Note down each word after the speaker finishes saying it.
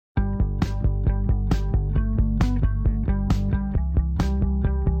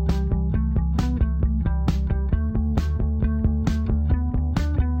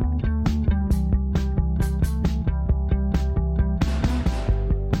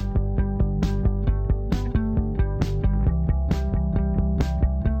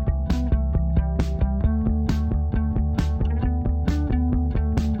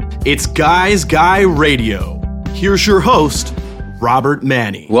It's Guys Guy Radio. Here's your host, Robert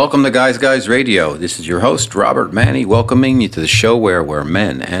Manni. Welcome to Guys Radio. This is your host, Robert Manni, welcoming you to the show where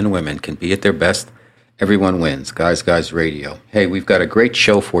men and women can be at their best. Everyone wins. Guys Radio. Hey, we've got a great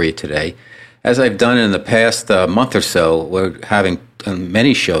show for you today. As I've done in the past month or so, we're having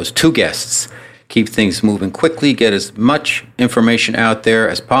many shows, 2 guests. Keep things moving quickly, get as much information out there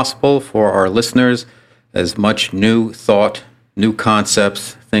as possible for our listeners, as much new thought, new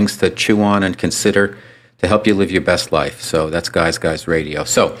concepts, things to chew on and consider to help you live your best life. So that's Guys Radio.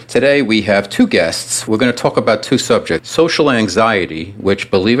 So today we have 2 guests. We're going to talk about 2 subjects. Social anxiety, which,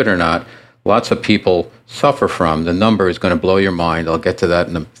 believe it or not, lots of people suffer from. The number is going to blow your mind. I'll get to that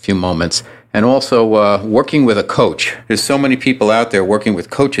in a few moments. And also working with a coach. There's so many people out there working with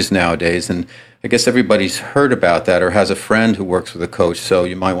coaches nowadays, and I guess everybody's heard about that or has a friend who works with a coach. So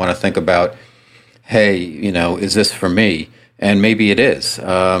you might want to think about, hey, is this for me? And maybe it is.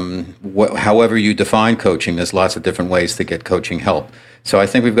 However you define coaching, there's lots of different ways to get coaching help. So I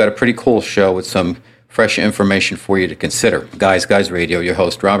think we've got a pretty cool show with some fresh information for you to consider. Guys Radio, your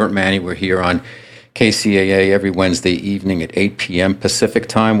host, Robert Manni. We're here on KCAA every Wednesday evening at 8 p.m. Pacific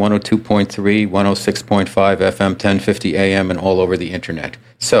Time, 102.3, 106.5 FM, 1050 AM, and all over the internet.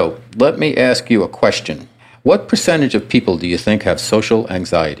 So let me ask you a question. What percentage of people do you think have social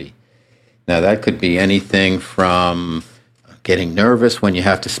anxiety? Now, that could be anything from getting nervous when you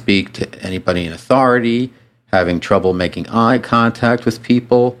have to speak to anybody in authority, having trouble making eye contact with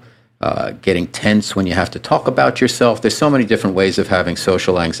people, getting tense when you have to talk about yourself. There's so many different ways of having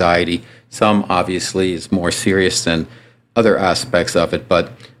social anxiety. Some, obviously, is more serious than other aspects of it,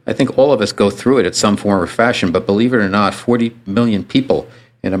 but I think all of us go through it at some form or fashion. But believe it or not, 40 million people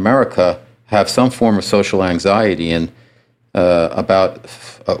in America have some form of social anxiety, and about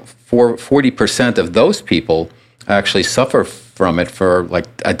 40% of those people actually suffer from it for like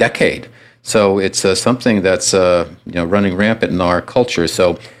a decade. So it's something that's running rampant in our culture.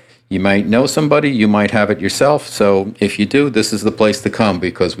 So you might know somebody, you might have it yourself. So if you do, this is the place to come,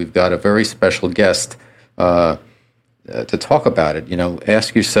 because we've got a very special guest to talk about it.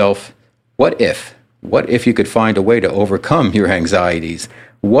 Ask yourself, what if you could find a way to overcome your anxieties?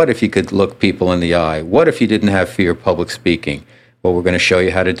 What if you could look people in the eye? What if you didn't have fear of public speaking? Well, we're going to show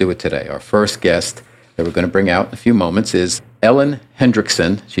you how to do it today. Our first guest that we're going to bring out in a few moments is Ellen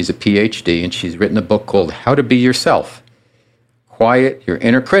Hendrickson. She's a PhD, and she's written a book called How to Be Yourself. Quiet your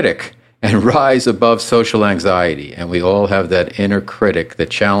inner critic and rise above social anxiety. And we all have that inner critic that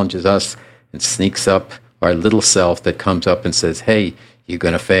challenges us and sneaks up, our little self that comes up and says, hey, you're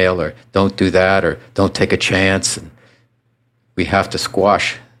going to fail, or don't do that, or don't take a chance. And we have to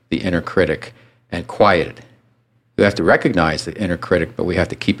squash the inner critic and quiet it. We have to recognize the inner critic, but we have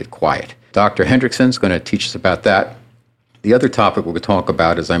to keep it quiet. Dr. Hendrickson is going to teach us about that. The other topic we're going to talk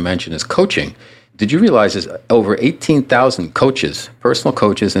about, as I mentioned, is coaching. Did you realize there's over 18,000 coaches, personal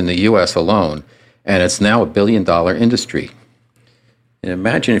coaches in the U.S. alone, and it's now $1 billion industry? And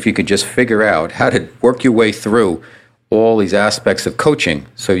imagine if you could just figure out how to work your way through all these aspects of coaching,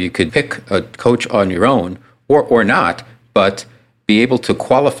 so you could pick a coach on your own or not, but be able to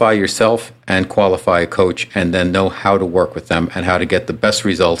qualify yourself and qualify a coach, and then know how to work with them and how to get the best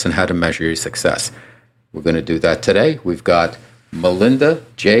results and how to measure your success. We're going to do that today. We've got Melinda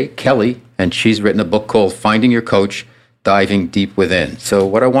J. Kelly, and she's written a book called Finding Your Coach, Diving Deep Within. So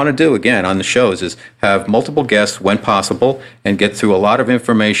what I want to do, again, on the shows is have multiple guests when possible and get through a lot of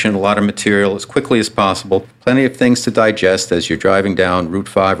information, a lot of material as quickly as possible. Plenty of things to digest as you're driving down Route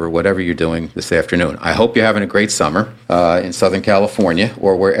 5 or whatever you're doing this afternoon. I hope you're having a great summer in Southern California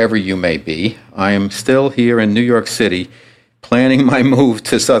or wherever you may be. I am still here in New York City planning my move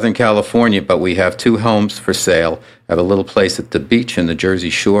to Southern California, but we have 2 homes for sale. I have a little place at the beach in the Jersey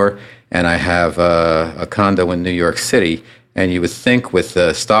Shore, and I have a condo in New York City. And you would think, with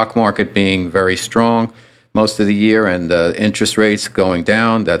the stock market being very strong most of the year and the interest rates going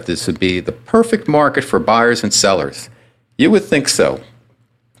down, that this would be the perfect market for buyers and sellers. You would think so.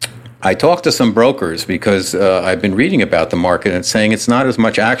 I talked to some brokers because I've been reading about the market and saying it's not as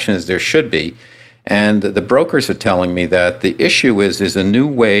much action as there should be. And the brokers are telling me that the issue is there's a new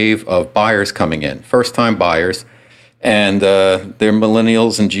wave of buyers coming in, first-time buyers, and they're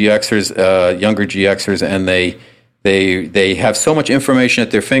millennials and GXers, younger GXers, and they have so much information at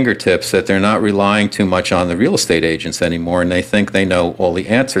their fingertips that they're not relying too much on the real estate agents anymore, and they think they know all the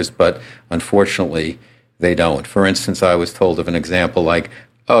answers, but unfortunately they don't. For instance, I was told of an example like,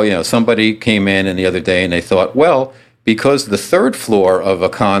 somebody came in the other day and they thought, well, because the third floor of a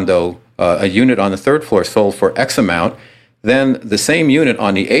condo, a unit on the third floor sold for X amount, then the same unit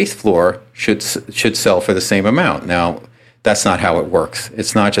on the 8th floor should sell for the same amount. Now, that's not how it works.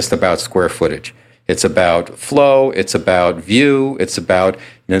 It's not just about square footage. It's about flow. It's about view. It's about,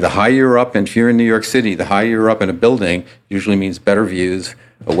 the higher you're up, and if you're in New York City, the higher you're up in a building usually means better views,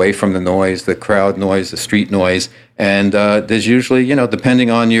 away from the noise, the crowd noise, the street noise. And there's usually, depending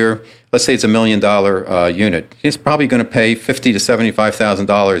on your, let's say it's $1 million unit, it's probably going to pay $50,000 to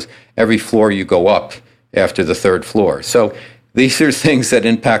 $75,000 every floor you go up after the third floor. So these are things that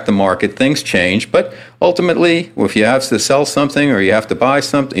impact the market. Things change, but ultimately, if you have to sell something or you have to buy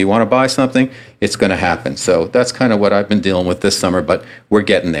something, you want to buy something, it's going to happen. So that's kind of what I've been dealing with this summer, but we're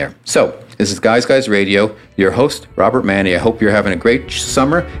getting there. So this is Guys Radio, your host, Robert Manni. I hope you're having a great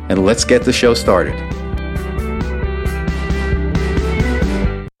summer, and let's get the show started.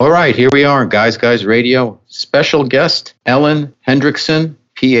 All right, here we are, Guys Radio. Special guest, Ellen Hendriksen,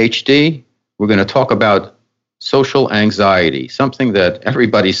 PhD. We're going to talk about social anxiety, something that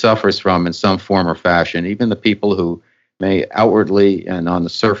everybody suffers from in some form or fashion, even the people who may outwardly and on the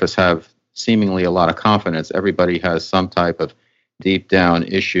surface have seemingly a lot of confidence. Everybody has some type of deep down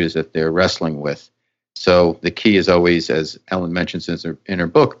issues that they're wrestling with. So the key is always, as Ellen mentions in her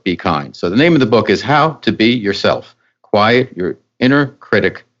book, be kind. So the name of the book is How to Be Yourself, Quiet Your Inner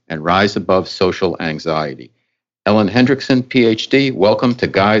Critic and Rise Above Social Anxiety. Ellen Hendriksen, PhD, welcome to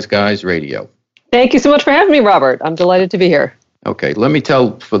Guys Radio. Thank you so much for having me, Robert. I'm delighted to be here. Okay, let me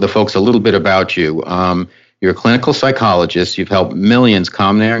tell for the folks a little bit about you. You're a clinical psychologist. You've helped millions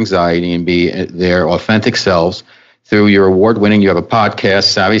calm their anxiety and be their authentic selves through your award-winning, you have a podcast,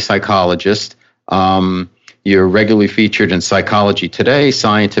 Savvy Psychologist. You're regularly featured in Psychology Today,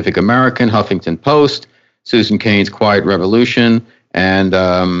 Scientific American, Huffington Post, Susan Cain's Quiet Revolution,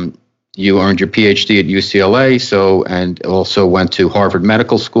 and you earned your PhD at UCLA, and also went to Harvard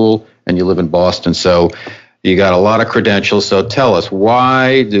Medical School, and you live in Boston, so you got a lot of credentials. So tell us,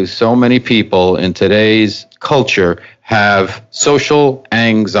 why do so many people in today's culture have social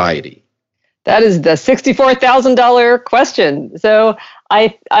anxiety? That is the $64,000 question. So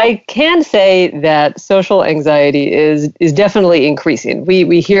I can say that social anxiety is definitely increasing.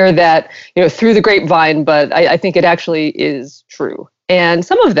 We hear that through the grapevine, but I think it actually is true. And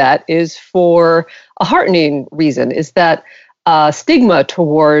some of that is for a heartening reason, is that stigma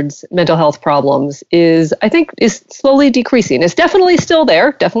towards mental health problems is slowly decreasing. It's definitely still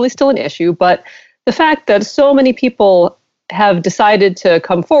there, definitely still an issue, but the fact that so many people have decided to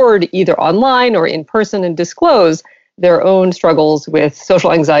come forward either online or in person and disclose their own struggles with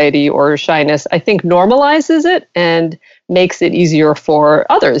social anxiety or shyness, I think normalizes it and makes it easier for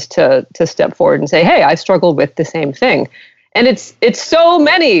others to step forward and say, hey, I struggle with the same thing. And it's so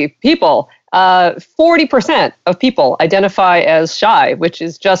many people. 40% of people identify as shy, which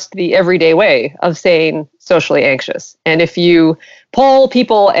is just the everyday way of saying socially anxious. And if you poll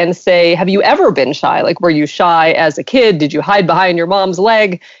people and say, have you ever been shy? Like, were you shy as a kid? Did you hide behind your mom's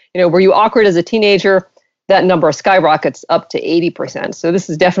leg? Were you awkward as a teenager? That number skyrockets up to 80%. So this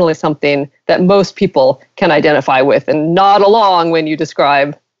is definitely something that most people can identify with and nod along when you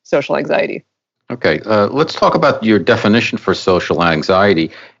describe social anxiety. Okay, let's talk about your definition for social anxiety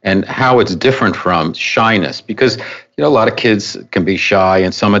and how it's different from shyness, because a lot of kids can be shy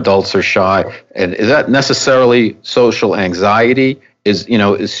and some adults are shy. And is that necessarily social anxiety?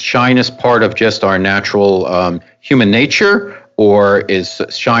 Is shyness part of just our natural human nature, or is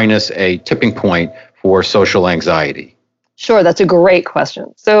shyness a tipping point for social anxiety? Sure, that's a great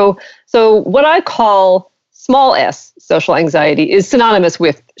question. So what I call small s social anxiety is synonymous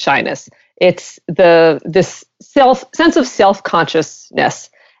with shyness. It's this sense of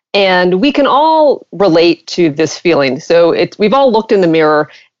self-consciousness, and we can all relate to this feeling. So we've all looked in the mirror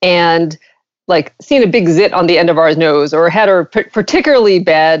and seen a big zit on the end of our nose, or had a particularly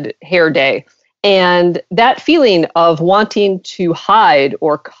bad hair day, and that feeling of wanting to hide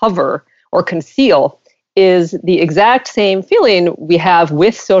or cover or conceal is the exact same feeling we have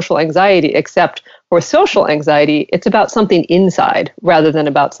with social anxiety, except for social anxiety, it's about something inside rather than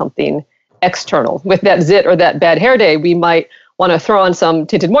about something external. With that zit or that bad hair day, we might want to throw on some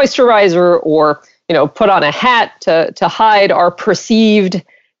tinted moisturizer or, put on a hat to hide our perceived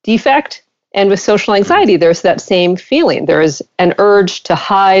defect. And with social anxiety, there's that same feeling. There is an urge to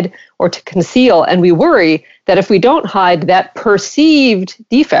hide or to conceal, and we worry that if we don't hide that perceived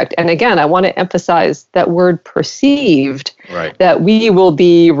defect, and again, I want to emphasize that word perceived, right, that we will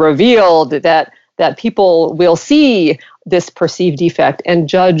be revealed, that people will see this perceived defect and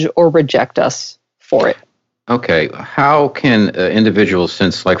judge or reject us for it. Okay, how can individuals,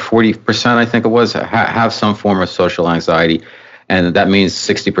 since 40%, I think it was, have some form of social anxiety, and that means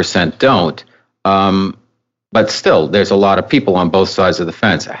 60% don't, but still, there's a lot of people on both sides of the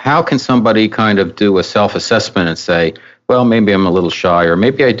fence. How can somebody kind of do a self-assessment and say, well, maybe I'm a little shy, or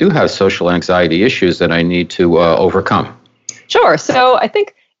maybe I do have social anxiety issues that I need to overcome? Sure. So I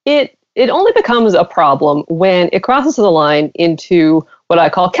think it only becomes a problem when it crosses the line into what I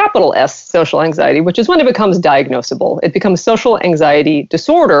call capital S social anxiety, which is when it becomes diagnosable. It becomes social anxiety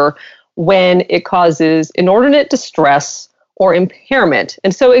disorder when it causes inordinate distress or impairment.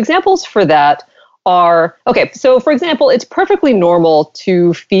 And so examples for that are, okay, so for example, it's perfectly normal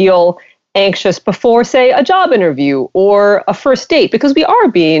to feel anxious before, say, a job interview or a first date because we are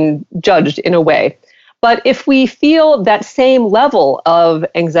being judged in a way. But if we feel that same level of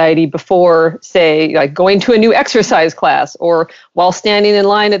anxiety before, say, like going to a new exercise class or while standing in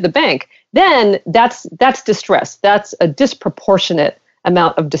line at the bank, then that's distress. That's a disproportionate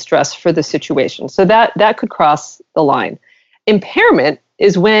amount of distress for the situation. So that could cross the line. Impairment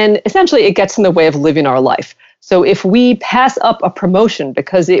is when essentially it gets in the way of living our life. So if we pass up a promotion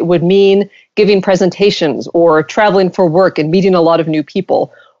because it would mean giving presentations or traveling for work and meeting a lot of new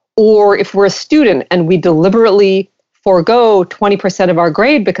people, or if we're a student and we deliberately forego 20% of our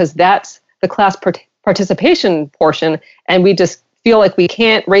grade because that's the class participation portion, and we just feel like we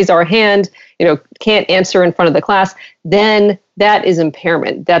can't raise our hand, can't answer in front of the class, then that is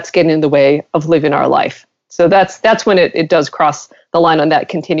impairment. That's getting in the way of living our life. So that's when it does cross the line on that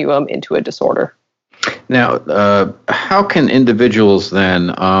continuum into a disorder. Now, how can individuals then,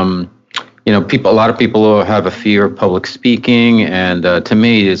 a lot of people have a fear of public speaking, and to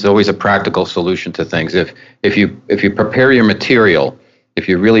me, it's always a practical solution to things. If you prepare your material, if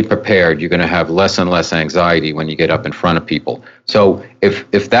you're really prepared, you're going to have less and less anxiety when you get up in front of people. So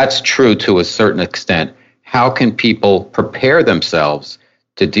if that's true to a certain extent, how can people prepare themselves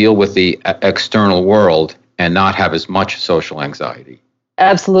to deal with the external world and not have as much social anxiety?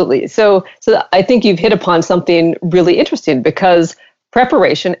 Absolutely. So I think you've hit upon something really interesting, because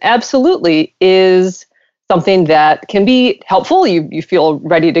preparation absolutely is something that can be helpful. You feel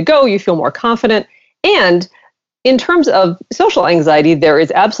ready to go, you feel more confident. And in terms of social anxiety, there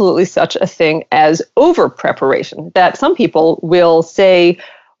is absolutely such a thing as over preparation, that some people will say,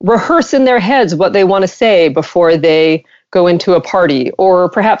 rehearse in their heads what they want to say before they go into a party, or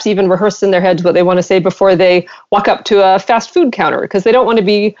perhaps even rehearse in their heads what they want to say before they walk up to a fast food counter, because they don't want to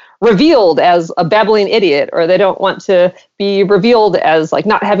be revealed as a babbling idiot, or they don't want to be revealed as like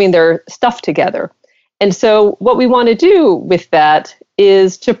not having their stuff together. And so what we want to do with that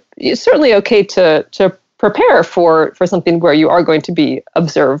is it's certainly okay to prepare for something where you are going to be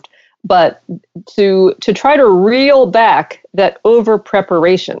observed, but to try to reel back that over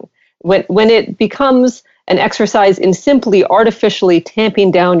preparation when it becomes an exercise in simply artificially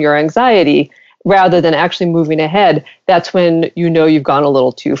tamping down your anxiety rather than actually moving ahead, that's when you've gone a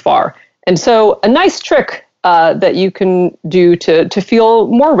little too far. And so a nice trick that you can do to feel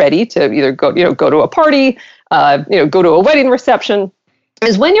more ready to either go to a party, go to a wedding reception,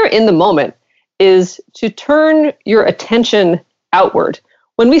 is when you're in the moment, is to turn your attention outward.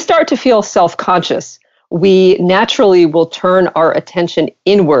 When we start to feel self-conscious, we naturally will turn our attention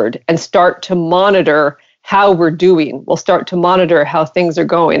inward and start to monitor how we're doing. We'll start to monitor how things are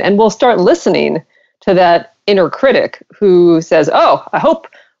going, and we'll start listening to that inner critic who says, oh, I hope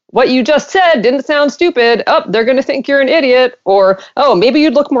what you just said didn't sound stupid. Oh, they're going to think you're an idiot. Or, oh, maybe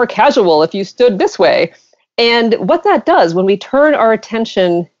you'd look more casual if you stood this way. And what that does when we turn our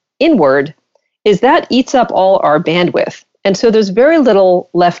attention inward is that eats up all our bandwidth. And so there's very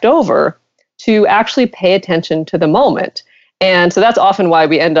little left over to actually pay attention to the moment. And so that's often why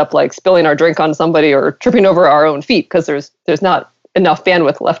we end up like spilling our drink on somebody or tripping over our own feet, because there's not enough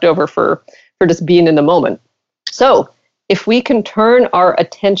bandwidth left over for just being in the moment. So if we can turn our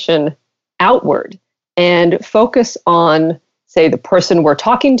attention outward and focus on, say, the person we're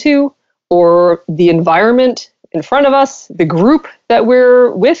talking to, or the environment in front of us, the group that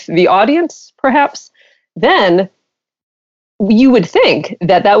we're with, the audience, perhaps, then you would think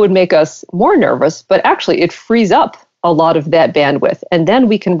that would make us more nervous, but actually it frees up a lot of that bandwidth. And then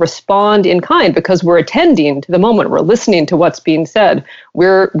we can respond in kind because we're attending to the moment. We're listening to what's being said.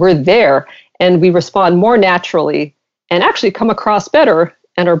 We're there, and we respond more naturally and actually come across better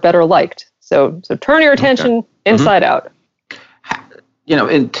and are better liked. So turn your attention inside out.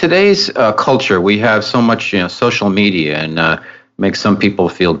 In today's culture, we have so much social media, and makes some people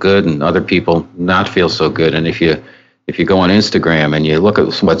feel good and other people not feel so good. And if you go on Instagram and you look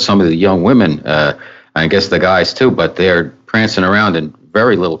at what some of the young women, I guess the guys too, but they're prancing around in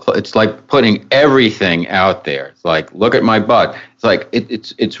very little. It's like putting everything out there. It's like, look at my butt. It's like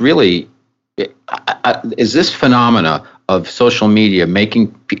it's really. Is this phenomena of social media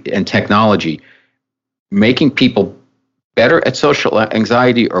and technology making people better at social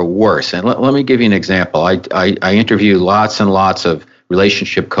anxiety or worse? And let me give you an example. I interview lots and lots of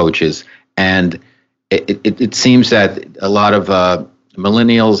relationship coaches, and it seems that a lot of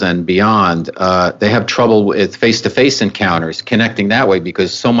millennials and beyond, they have trouble with face-to-face encounters, connecting that way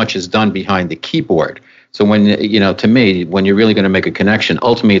because so much is done behind the keyboard. So when, to me, when you're really going to make a connection,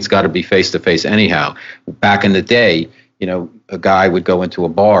 ultimately it's got to be face-to-face anyhow. Back in the day, a guy would go into a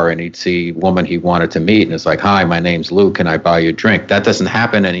bar and he'd see a woman he wanted to meet, and it's like, "Hi, my name's Luke. Can I buy you a drink?" That doesn't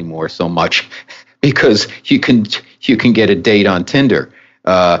happen anymore so much because you can get a date on Tinder.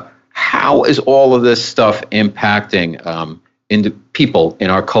 How is all of this stuff impacting into people in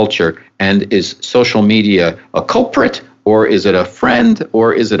our culture? And is social media a culprit, or is it a friend,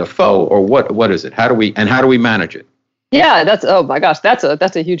 or is it a foe, or what is it? How do we manage it? Yeah, oh my gosh, that's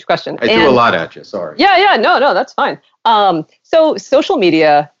a huge question. I threw a lot at you. Sorry. Yeah, no, that's fine. So social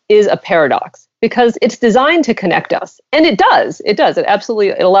media is a paradox because it's designed to connect us, and it does. It absolutely,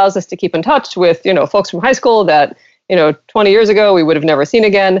 it allows us to keep in touch with, folks from high school that, 20 years ago we would have never seen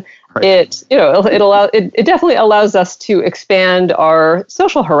again. Right. It definitely allows us to expand our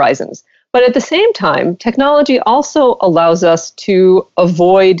social horizons. But at the same time, technology also allows us to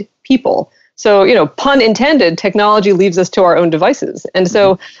avoid people. So, pun intended, technology leaves us to our own devices. And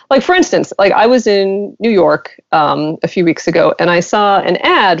so, like, for instance, like I was in New York a few weeks ago, and I saw an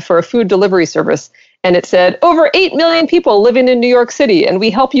ad for a food delivery service, and it said, "Over 8 million people living in New York City, and we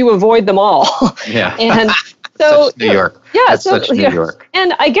help you avoid them all." Yeah. And so, such New York. Yeah, that's such New York.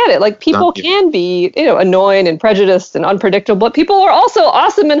 And I get it. Like, people can be, annoying and prejudiced and unpredictable, but people are also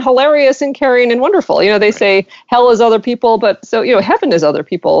awesome and hilarious and caring and wonderful. They say hell is other people, but so, heaven is other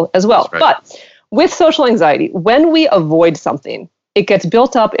people as well. Right. But with social anxiety, when we avoid something, it gets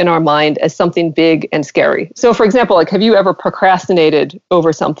built up in our mind as something big and scary. So, for example, like, have you ever procrastinated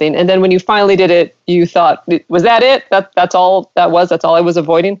over something, and then when you finally did it, you thought, was that it? That's all I was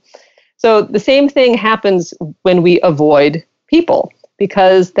avoiding? So the same thing happens when we avoid people,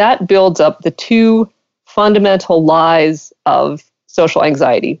 because that builds up the two fundamental lies of social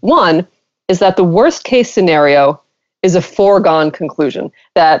anxiety. One is that the worst case scenario is a foregone conclusion.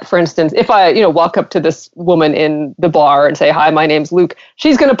 That, for instance, if I, walk up to this woman in the bar and say, "Hi, my name's Luke,"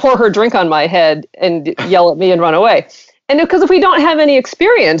 she's going to pour her drink on my head and yell at me and run away. And because if we don't have any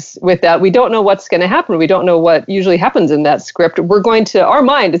experience with that, we don't know what's going to happen. We don't know what usually happens in that script. Our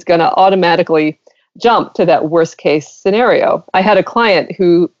mind is going to automatically jump to that worst case scenario. I had a client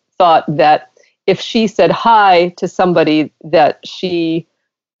who thought that if she said hi to somebody that she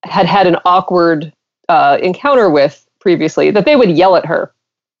had an awkward encounter with previously, that they would yell at her.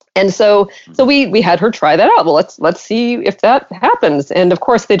 And so we had her try that out. Well, let's see if that happens. And of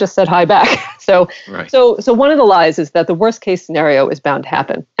course, they just said hi back. So one of the lies is that the worst case scenario is bound to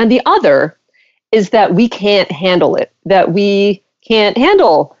happen. And the other is that we can't handle it, that we can't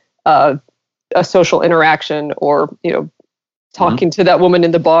handle a social interaction, or, talking to that woman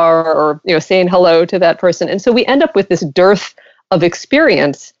in the bar, or, saying hello to that person. And so we end up with this dearth of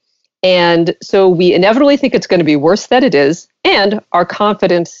experience. And so we inevitably think it's going to be worse than it is, and our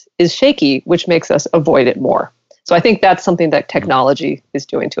confidence is shaky, which makes us avoid it more. So I think that's something that technology is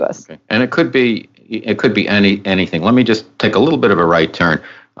doing to us. Okay. And it could be anything. Let me just take a little bit of a right turn.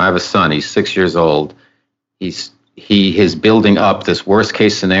 I have a son. He's 6 years old. He is building up this worst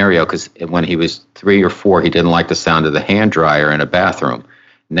case scenario because when he was 3 or 4, he didn't like the sound of the hand dryer in a bathroom.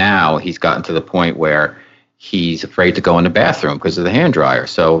 Now he's gotten to the point where he's afraid to go in the bathroom because of the hand dryer.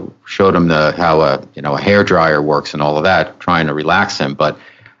 So showed him how a hair dryer works and all of that, trying to relax him. But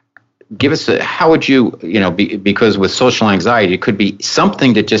give us how would you, because with social anxiety, it could be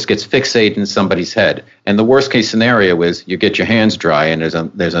something that just gets fixated in somebody's head. And the worst case scenario is you get your hands dry and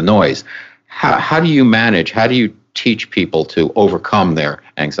there's a noise. How do you manage? How do you teach people to overcome their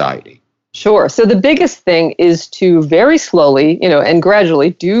anxiety? Sure. So the biggest thing is to very slowly, and gradually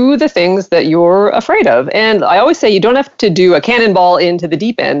do the things that you're afraid of. And I always say you don't have to do a cannonball into the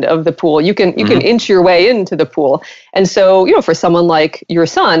deep end of the pool. You can inch your way into the pool. And so, for someone like your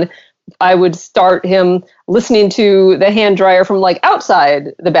son, I would start him listening to the hand dryer from like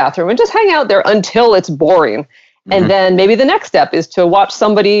outside the bathroom and just hang out there until it's boring. And then maybe the next step is to watch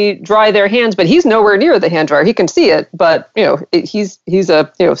somebody dry their hands, but he's nowhere near the hand dryer. He can see it, but he's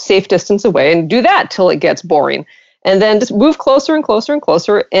a safe distance away, and do that till it gets boring. And then just move closer and closer and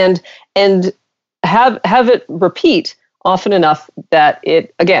closer, and have it repeat often enough that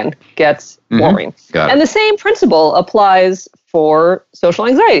it again gets boring. And the same principle applies for social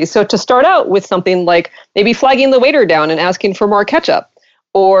anxiety. So to start out with something like maybe flagging the waiter down and asking for more ketchup,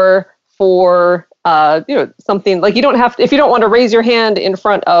 or for something like, you don't have to, if you don't want to raise your hand in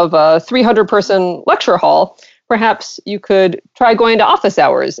front of a 300-person lecture hall, perhaps you could try going to office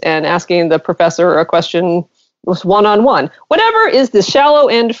hours and asking the professor a question one-on-one. Whatever is the shallow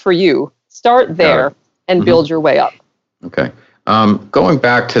end for you, start there and build your way up. Okay. Going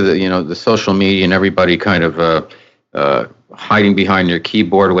back to the social media and everybody kind of hiding behind their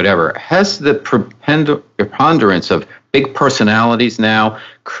keyboard or whatever, has the preponderance of big personalities now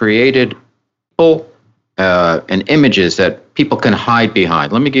created people and images that people can hide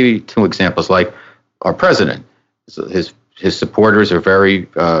behind? Let me give you two examples. Like our president, his supporters are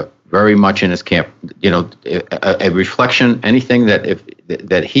very much in his camp. A reflection, anything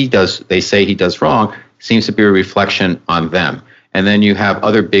that he does, they say he does wrong, seems to be a reflection on them. And then you have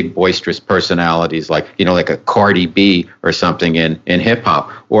other big boisterous personalities like a Cardi B or something in hip hop,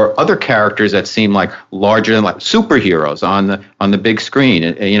 or other characters that seem like larger than superheroes on the big screen.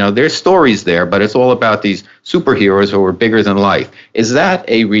 And, there's stories there, but it's all about these superheroes who are bigger than life. Is that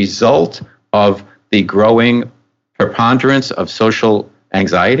a result of the growing preponderance of social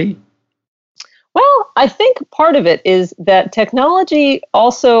anxiety? Well, I think part of it is that technology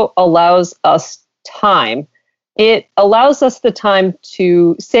also allows us time. It allows us the time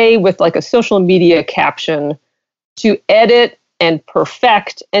to say with like a social media caption, to edit and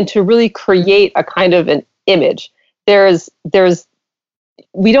perfect and to really create a kind of an image.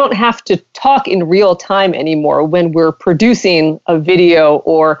 We don't have to talk in real time anymore when we're producing a video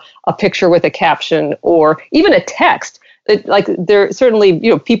or a picture with a caption or even a text. There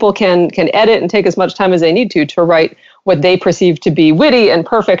certainly, people can edit and take as much time as they need to write what they perceive to be witty and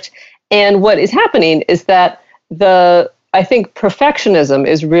perfect. And what is happening is that I think perfectionism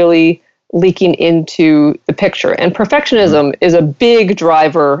is really leaking into the picture. And perfectionism is a big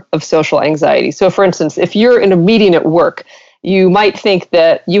driver of social anxiety. So for instance, if you're in a meeting at work, you might think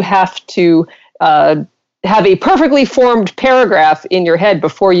that you have to have a perfectly formed paragraph in your head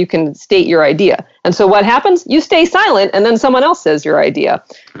before you can state your idea. And so what happens? You stay silent and then someone else says your idea.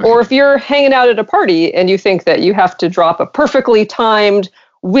 Or if you're hanging out at a party and you think that you have to drop a perfectly timed,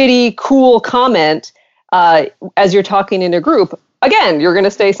 witty, cool comment as you're talking in a group, again, you're going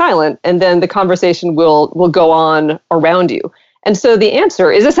to stay silent, and then the conversation will go on around you. And so the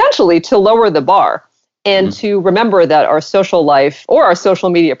answer is essentially to lower the bar and to remember that our social life, or our social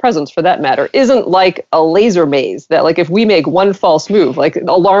media presence for that matter, isn't like a laser maze, that like if we make one false move, like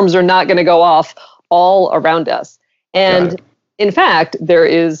alarms are not going to go off all around us. And in fact, there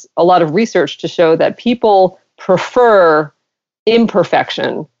is a lot of research to show that people prefer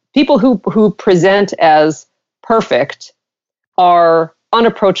imperfection. People who present as perfect are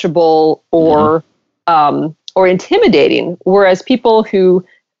unapproachable or intimidating, whereas people who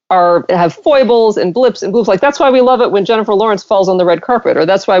have foibles and blips and bloops, like that's why we love it when Jennifer Lawrence falls on the red carpet, or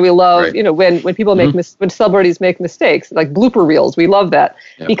that's why we love when people make when celebrities make mistakes, like blooper reels. We love that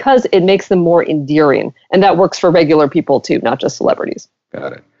because it makes them more endearing, and that works for regular people too, not just celebrities.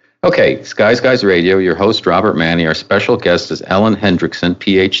 Got it. Okay, Guys Radio, your host, Robert Manni. Our special guest is Ellen Hendriksen,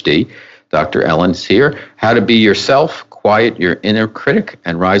 PhD. Dr. Ellen's here. How to Be Yourself, Quiet Your Inner Critic,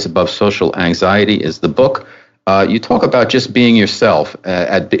 and Rise Above Social Anxiety is the book. You talk about just being yourself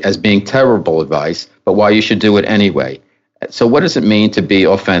as being terrible advice, but why you should do it anyway. So what does it mean to be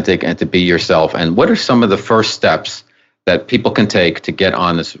authentic and to be yourself? And what are some of the first steps that people can take to get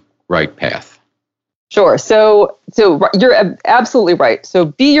on this right path? Sure. So you're absolutely right. So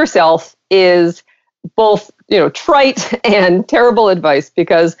be yourself is both, trite and terrible advice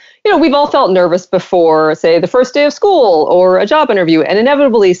because, we've all felt nervous before, say, the first day of school or a job interview. And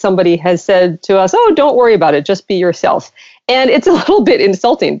inevitably somebody has said to us, oh, don't worry about it. Just be yourself. And it's a little bit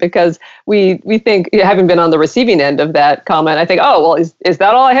insulting because we think, having been on the receiving end of that comment, I think, oh, well, is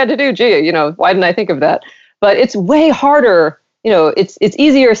that all I had to do? Gee, why didn't I think of that? But it's way harder. It's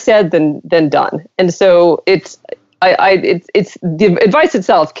easier said than done. And so it's the advice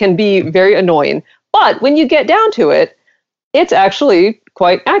itself can be very annoying, but when you get down to it, it's actually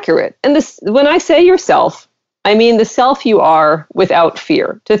quite accurate. And this, when I say yourself, I mean the self you are without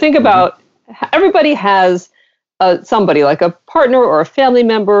fear. To think about, everybody has somebody like a partner or a family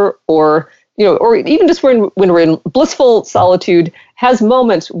member, or or even just when we're in blissful solitude, has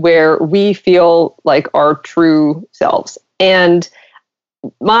moments where we feel like our true selves. And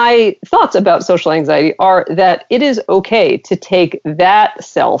my thoughts about social anxiety are that it is okay to take that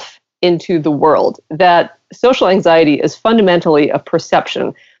self into the world, that social anxiety is fundamentally a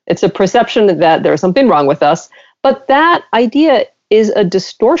perception. It's a perception that there's something wrong with us, but that idea is a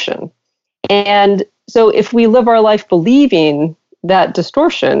distortion. And so if we live our life believing that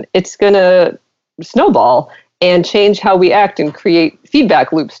distortion, it's going to snowball and change how we act and create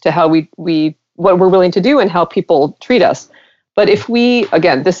feedback loops to how we what we're willing to do and how people treat us. But if we,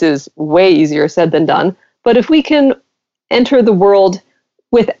 again, this is way easier said than done, But if we can enter the world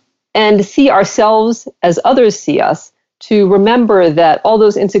with and see ourselves as others see us, to remember that all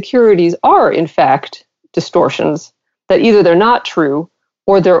those insecurities are, in fact, distortions, that either they're not true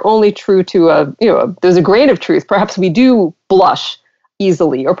or they're only true to there's a grain of truth. Perhaps we do blush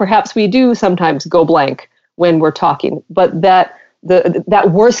easily, or perhaps we do sometimes go blank when we're talking, but that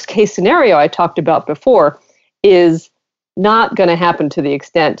worst case scenario I talked about before is not going to happen to the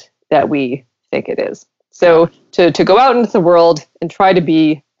extent that we think it is. So to go out into the world and try to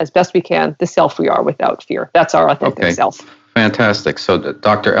be, as best we can, the self we are without fear. That's our authentic self. Fantastic. So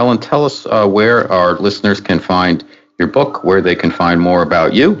Dr. Ellen, tell us where our listeners can find your book, where they can find more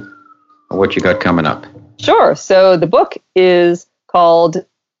about you, and what you got coming up. Sure. So the book is called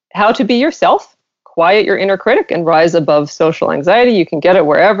How to Be Yourself, Quiet Your Inner Critic, and Rise Above Social Anxiety. You can get it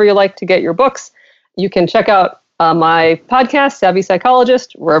wherever you like to get your books. You can check out my podcast, Savvy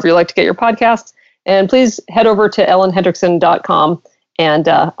Psychologist, wherever you like to get your podcasts. And please head over to ellenhendrickson.com. And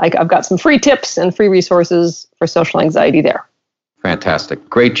I've got some free tips and free resources for social anxiety there. Fantastic.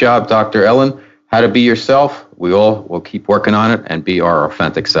 Great job, Dr. Ellen. How to be yourself. We all will keep working on it and be our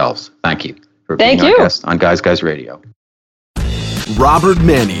authentic selves. Thank you for being our guest on Guys Guys Radio. Robert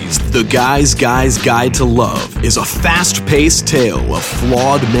Manny's The Guy's Guide to Love is a fast-paced tale of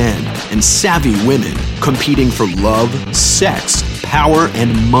flawed men and savvy women competing for love, sex, power,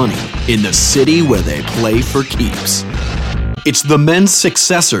 and money in the city where they play for keeps. It's the men's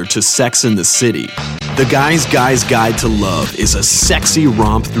successor to Sex and the City. The Guy's Guide to Love is a sexy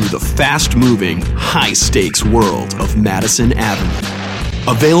romp through the fast-moving, high-stakes world of Madison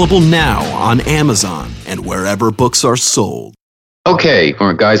Avenue. Available now on Amazon and wherever books are sold. Okay,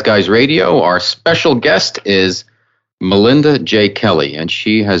 for Guys Guys Radio, our special guest is Melinda J. Kelly, and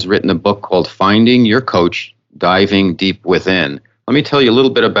she has written a book called Finding Your Coach, Diving Deep Within. Let me tell you a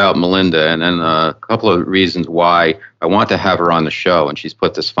little bit about Melinda and then a couple of reasons why I want to have her on the show, and she's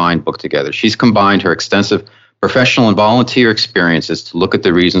put this fine book together. She's combined her extensive professional and volunteer experiences to look at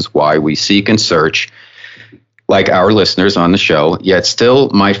the reasons why we seek and search, like our listeners on the show, yet still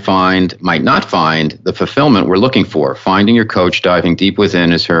might not find the fulfillment we're looking for. Finding Your Coach, Diving Deep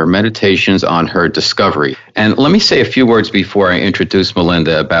Within is her meditations on her discovery. And let me say a few words before I introduce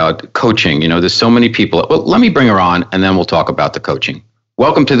Melinda about coaching. You know, there's so many people. Well, let me bring her on, and then we'll talk about the coaching.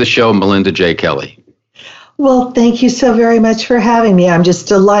 Welcome to the show, Melinda J. Kelly. Well, thank you so very much for having me. I'm just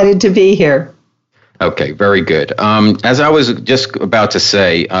delighted to be here. Okay, very good. As I was just about to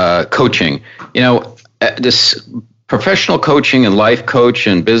say, coaching, this professional coaching and life coach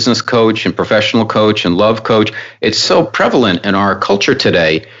and business coach and professional coach and love coach, it's so prevalent in our culture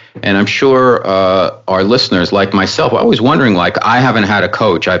today. And I'm sure our listeners, like myself, are always wondering, I haven't had a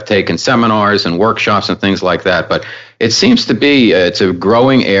coach. I've taken seminars and workshops and things like that. But it seems to be it's a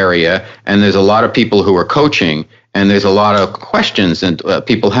growing area, and there's a lot of people who are coaching, and there's a lot of questions and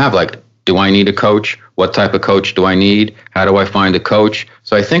people have, do I need a coach? What type of coach do I need? How do I find a coach?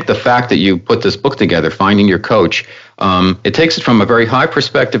 So I think the fact that you put this book together, Finding Your Coach, it takes it from a very high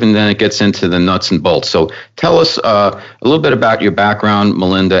perspective, and then it gets into the nuts and bolts. So tell us a little bit about your background,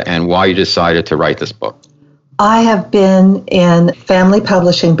 Melinda, and why you decided to write this book. I have been in family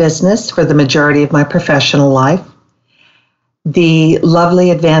publishing business for the majority of my professional life. The lovely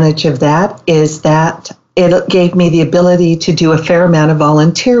advantage of that is that it gave me the ability to do a fair amount of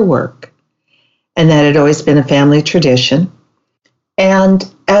volunteer work, and that had always been a family tradition. And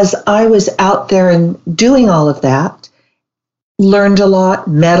as I was out there and doing all of that, learned a lot,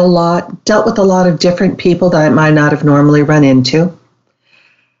 met a lot, dealt with a lot of different people that I might not have normally run into.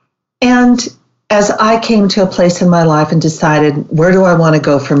 And as I came to a place in my life and decided, where do I want to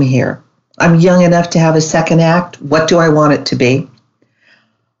go from here? I'm young enough to have a second act. What do I want it to be?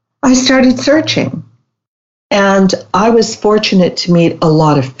 I started searching. And I was fortunate to meet a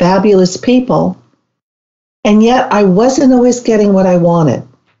lot of fabulous people, and yet I wasn't always getting what I wanted.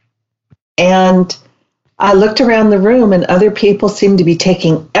 And I looked around the room, and other people seemed to be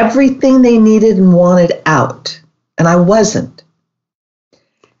taking everything they needed and wanted out, and I wasn't.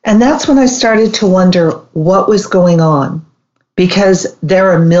 And that's when I started to wonder what was going on, because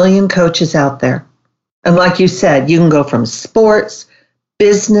there are a million coaches out there. And like you said, you can go from sports,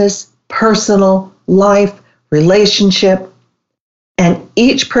 business, personal, life, relationship, and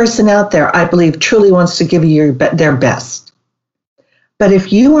each person out there, I believe, truly wants to give you their best. But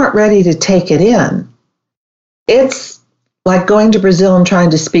if you aren't ready to take it in, it's like going to Brazil and trying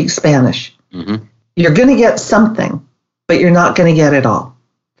to speak Spanish. Mm-hmm. You're going to get something, but you're not going to get it all.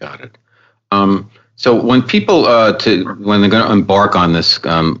 Got it. So when people, when they're going to embark on this,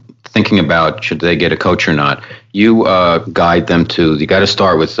 thinking about should they get a coach or not, you guide them to, you got to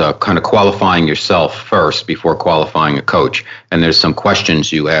start with kind of qualifying yourself first before qualifying a coach. And there's some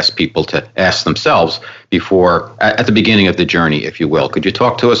questions you ask people to ask themselves before, at the beginning of the journey, if you will. Could you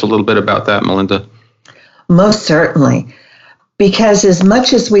talk to us a little bit about that, Melinda? Most certainly. Because as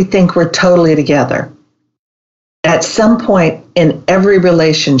much as we think we're totally together, at some point in every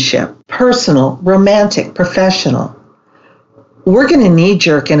relationship, personal, romantic, professional, we're going to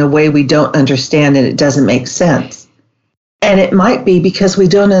knee-jerk in a way we don't understand and it doesn't make sense. And it might be because we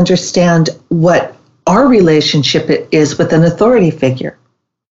don't understand what our relationship is with an authority figure.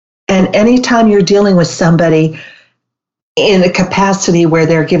 And anytime you're dealing with somebody in a capacity where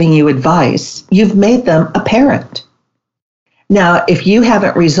they're giving you advice, you've made them a parent. Now, if you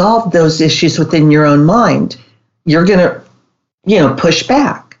haven't resolved those issues within your own mind, you're going to, push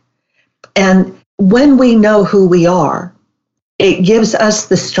back. And when we know who we are, it gives us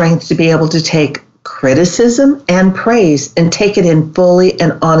the strength to be able to take criticism and praise and take it in fully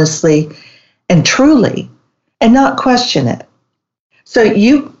and honestly and truly and not question it. So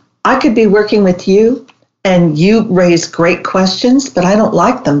I could be working with you and you raise great questions, but I don't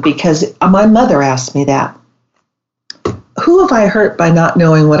like them because my mother asked me that. Who have I hurt by not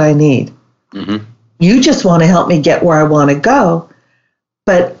knowing what I need? Mm-hmm. You just want to help me get where I want to go,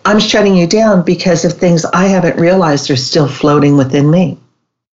 but I'm shutting you down because of things I haven't realized are still floating within me.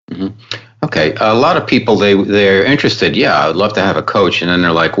 Mm-hmm. Okay. A lot of people, they're interested. Yeah, I'd love to have a coach. And then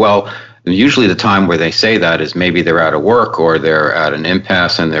they're like, well, usually the time where they say that is maybe they're out of work or they're at an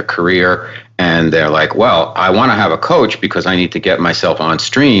impasse in their career. And they're like, well, I want to have a coach because I need to get myself on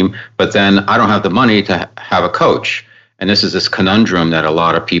stream, but then I don't have the money to have a coach. And this is this conundrum that a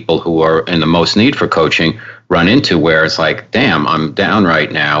lot of people who are in the most need for coaching run into, where it's like, damn, I'm down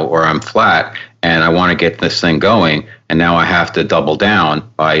right now, or I'm flat and I want to get this thing going. And now I have to double down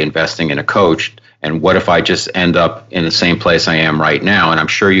by investing in a coach. And what if I just end up in the same place I am right now? And I'm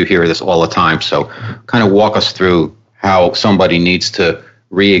sure you hear this all the time. So kind of walk us through how somebody needs to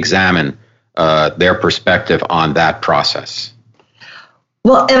re-examine their perspective on that process.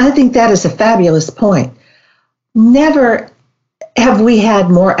 Well, and I think that is a fabulous point. Never have we had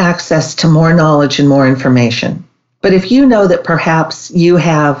more access to more knowledge and more information. But if you know that perhaps you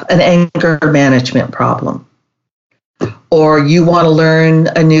have an anger management problem, or you want to learn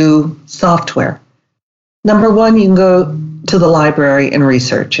a new software, number one, you can go to the library and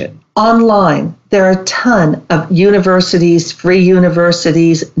research it. Online, there are a ton of universities, free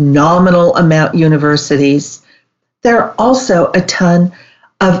universities, nominal amount universities. There are also a ton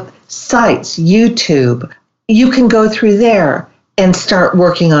of sites, YouTube. You can go through there and start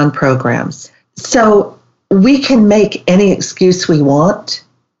working on programs. So we can make any excuse we want,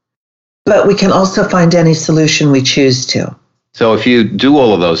 but we can also find any solution we choose to. So if you do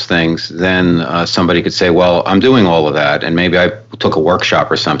all of those things, then somebody could say, well, I'm doing all of that, and maybe I took a workshop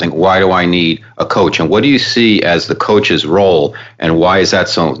or something. Why do I need a coach? And what do you see as the coach's role, and why is that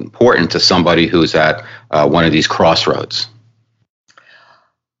so important to somebody who's at one of these crossroads?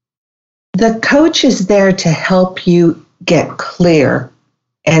 The coach is there to help you get clear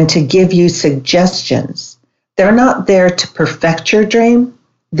and to give you suggestions. They're not there to perfect your dream.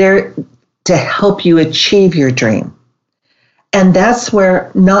 They're to help you achieve your dream. And that's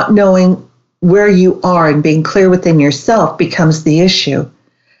where not knowing where you are and being clear within yourself becomes the issue.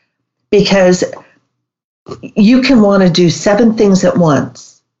 Because you can want to do 7 things at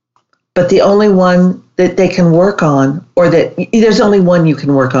once, but the only one that they can work on, or that there's only one you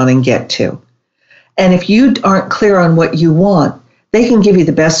can work on and get to. And if you aren't clear on what you want, they can give you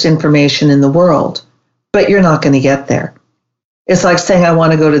the best information in the world, but you're not going to get there. It's like saying, I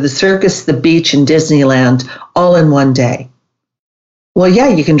want to go to the circus, the beach, and Disneyland all in one day. Well, yeah,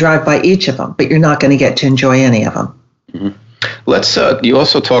 you can drive by each of them, but you're not going to get to enjoy any of them. Mm-hmm. Let's. You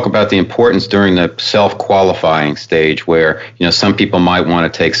also talk about the importance during the self-qualifying stage, where some people might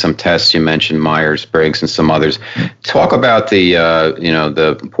want to take some tests. You mentioned Myers-Briggs and some others. Talk about the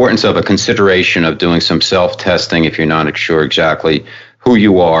the importance of a consideration of doing some self-testing if you're not sure exactly who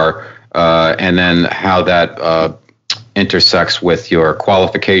you are, and then how that intersects with your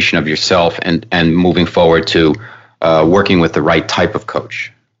qualification of yourself and moving forward to working with the right type of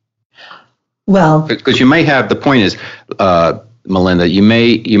coach. Well, because you may have, the point is, Melinda, you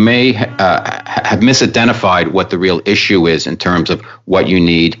may have misidentified what the real issue is in terms of what you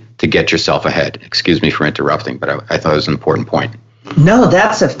need to get yourself ahead. Excuse me for interrupting, but I thought it was an important point. No,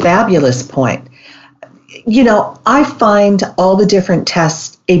 that's a fabulous point. I find all the different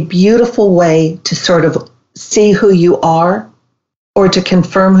tests a beautiful way to sort of see who you are or to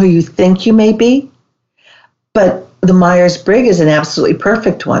confirm who you think you may be. But the Myers-Briggs is an absolutely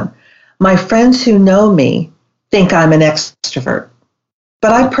perfect one. My friends who know me think I'm an extrovert.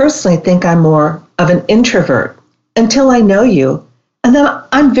 But I personally think I'm more of an introvert until I know you. And then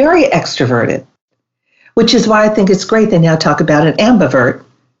I'm very extroverted, which is why I think it's great they now talk about an ambivert,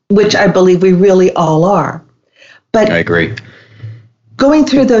 which I believe we really all are. But I agree. Going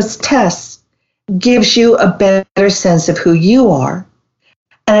through those tests gives you a better sense of who you are.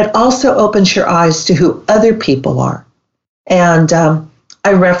 And it also opens your eyes to who other people are. And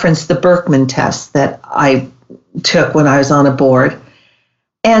I referenced the Berkman test that I took when I was on a board.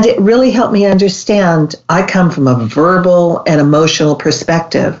 And it really helped me understand I come from a verbal and emotional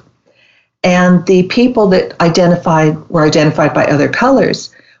perspective. And the people that were identified by other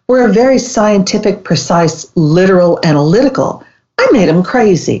colors were very scientific, precise, literal, analytical. I made them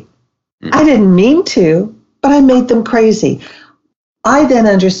crazy. I didn't mean to, but I made them crazy. I then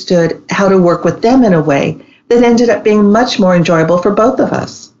understood how to work with them in a way that ended up being much more enjoyable for both of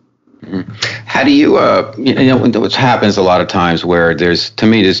us. How do you, what happens a lot of times where there's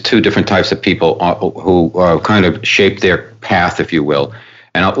two different types of people who kind of shape their path, if you will.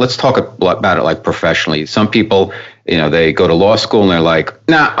 And let's talk about it like professionally. Some people, they go to law school and they're like,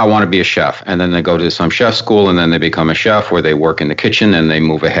 nah, I want to be a chef. And then they go to some chef school and then they become a chef, or they work in the kitchen and they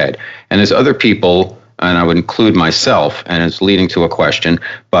move ahead. And there's other people, and I would include myself, and it's leading to a question,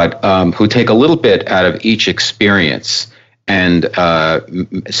 but who take a little bit out of each experience. And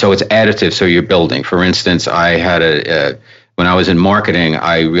so it's additive, so you're building. For instance, I had when I was in marketing,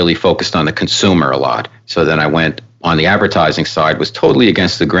 I really focused on the consumer a lot. So then I went on the advertising side, was totally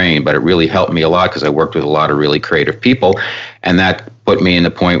against the grain, but it really helped me a lot because I worked with a lot of really creative people. And that put me in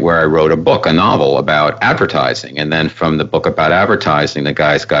the point where I wrote a novel about advertising. And then from the book about advertising, The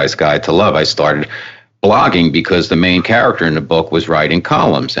Guy's Guide to Love, I started blogging because the main character in the book was writing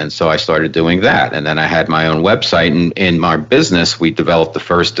columns. And so I started doing that. And then I had my own website. And in our business, we developed the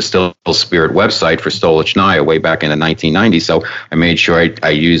first distilled spirit website for Stolichnaya way back in the 1990s. So I made sure I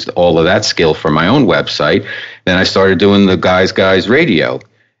used all of that skill for my own website. Then I started doing the Guys Radio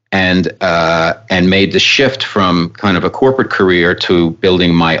and made the shift from kind of a corporate career to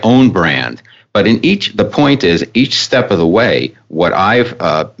building my own brand. But the point is, each step of the way, what I've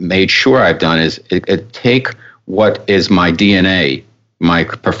made sure I've done is take what is my DNA, my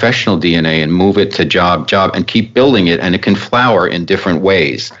professional DNA, and move it to job, and keep building it, and it can flower in different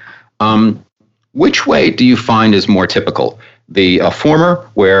ways. Which way do you find is more typical? The former,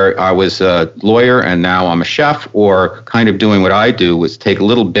 where I was a lawyer and now I'm a chef, or kind of doing what I do was take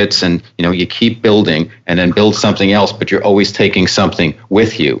little bits and, you keep building and then build something else, but you're always taking something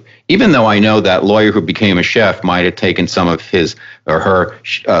with you. Even though I know that lawyer who became a chef might have taken some of his or her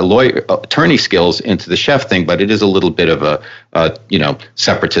attorney skills into the chef thing, but it is a little bit of a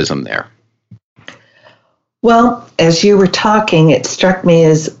separatism there. Well, as you were talking, it struck me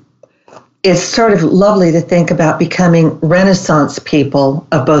as it's sort of lovely to think about becoming Renaissance people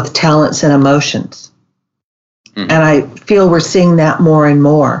of both talents and emotions. Mm-hmm. And I feel we're seeing that more and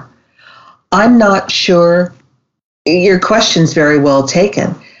more. I'm not sure, your question's very well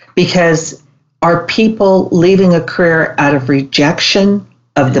taken, because are people leaving a career out of rejection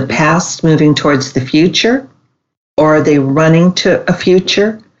of the past, moving towards the future? Or are they running to a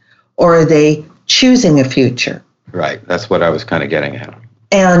future? Or are they choosing a future? Right, that's what I was kind of getting at.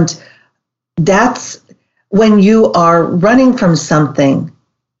 And that's when you are running from something,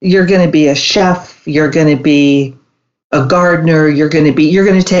 you're going to be a chef, you're going to be a gardener, you're going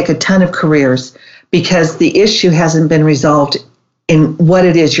to take a ton of careers because the issue hasn't been resolved in what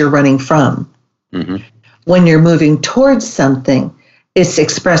it is you're running from. Mm-hmm. When you're moving towards something, it's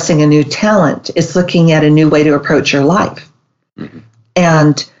expressing a new talent, it's looking at a new way to approach your life. Mm-hmm.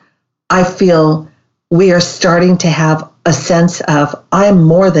 And I feel we are starting to have a sense of, I'm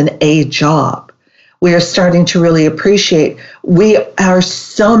more than a job. We are starting to really appreciate we are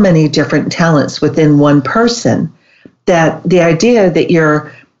so many different talents within one person that the idea that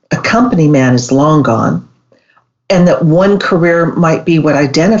you're a company man is long gone and that one career might be what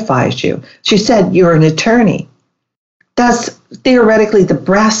identifies you. She said you're an attorney. That's theoretically the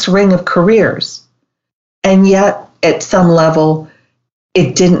brass ring of careers. And yet, at some level,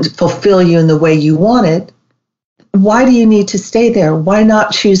 it didn't fulfill you in the way you wanted. Why do you need to stay there? Why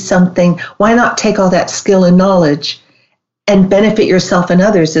not choose something? Why not take all that skill and knowledge and benefit yourself and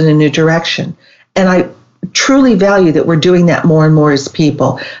others in a new direction? And I truly value that we're doing that more and more as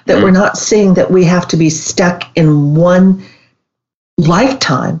people, that we're not seeing that we have to be stuck in one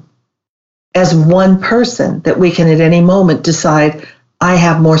lifetime as one person, that we can at any moment decide, I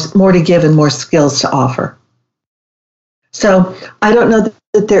have more to give and more skills to offer. So I don't know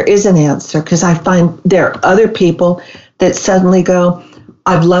that there is an answer, because I find there are other people that suddenly go,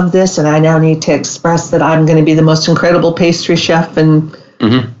 I've loved this, and I now need to express that I'm going to be the most incredible pastry chef in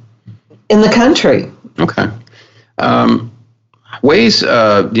the country. Okay. Ways,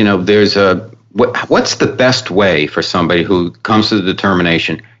 there's what's the best way for somebody who comes to the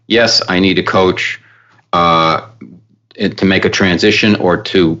determination, yes, I need a coach to make a transition or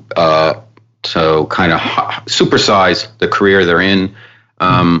to kind of supersize the career they're in.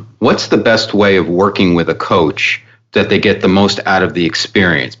 What's the best way of working with a coach that they get the most out of the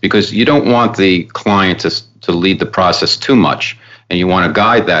experience? Because you don't want the client to lead the process too much, and you want to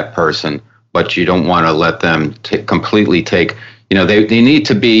guide that person, but you don't want to let them completely take, they need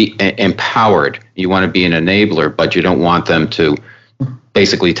to be empowered. You want to be an enabler, but you don't want them to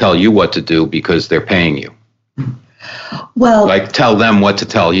basically tell you what to do because they're paying you. Well, like tell them what to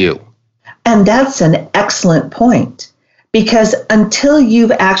tell you. And that's an excellent point, because until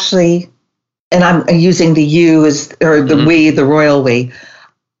you've actually, and I'm using the you as, or the we, the royal we.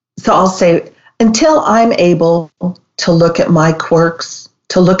 So I'll say, until I'm able to look at my quirks,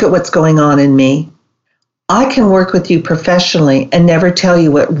 to look at what's going on in me, I can work with you professionally and never tell you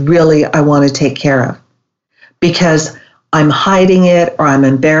what really I want to take care of, because I'm hiding it, or I'm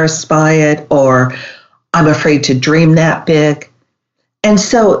embarrassed by it, or I'm afraid to dream that big. And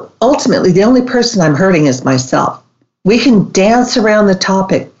so ultimately, the only person I'm hurting is myself. We can dance around the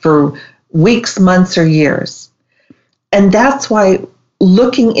topic for weeks, months, or years. And that's why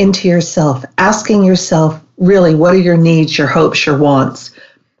looking into yourself, asking yourself, really, what are your needs, your hopes, your wants,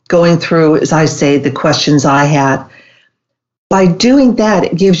 going through, as I say, the questions I had. By doing that,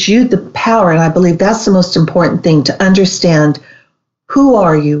 it gives you the power, and I believe that's the most important thing, to understand who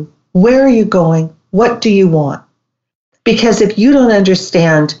are you, where are you going, what do you want? Because if you don't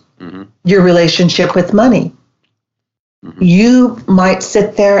understand your relationship with money, you might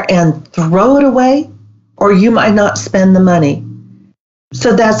sit there and throw it away, or you might not spend the money.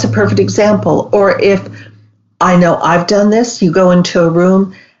 So that's a perfect example. Or if I know I've done this, you go into a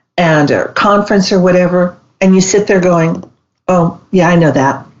room and a conference or whatever, and you sit there going, oh, yeah, I know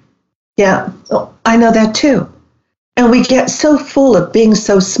that. Yeah, oh, I know that too. And we get so full of being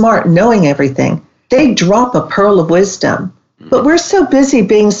so smart, knowing everything. They drop a pearl of wisdom, but we're so busy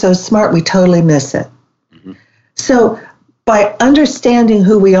being so smart, we totally miss it. So by understanding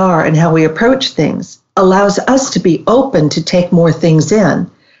who we are and how we approach things allows us to be open to take more things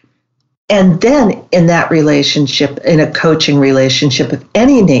in. And then in that relationship, in a coaching relationship of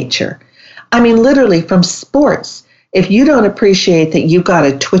any nature, I mean, literally from sports, if you don't appreciate that you've got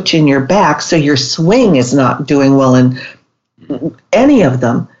a twitch in your back, so your swing is not doing well in any of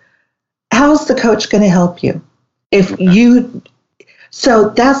them, how's the coach going to help you? So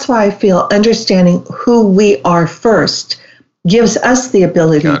that's why I feel understanding who we are first gives us the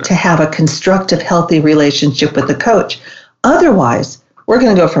ability to have a constructive, healthy relationship with the coach. Otherwise, we're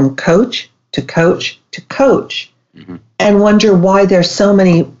going to go from coach to coach to coach and wonder why there's so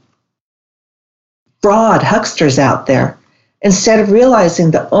many fraud hucksters out there, instead of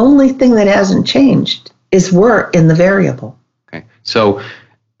realizing the only thing that hasn't changed is we're in the variable. Okay. So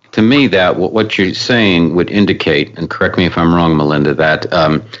to me, that what you're saying would indicate, and correct me if I'm wrong, Melinda,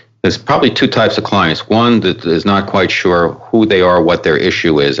 that there's probably two types of clients. One that is not quite sure who they are, what their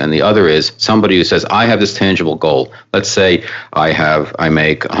issue is, and the other is somebody who says, I have this tangible goal. Let's say I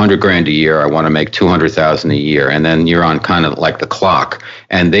make $100,000 a year. I want to make $200,000 a year, and then you're on kind of like the clock,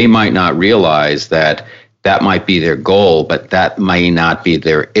 and they might not realize that might be their goal, but that may not be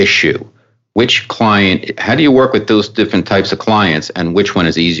their issue. Which client? How do you work with those different types of clients, and which one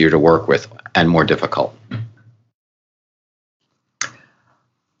is easier to work with and more difficult?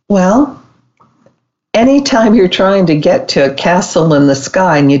 Well, anytime you're trying to get to a castle in the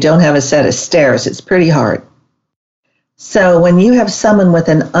sky and you don't have a set of stairs, it's pretty hard. So when you have someone with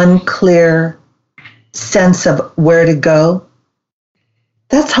an unclear sense of where to go,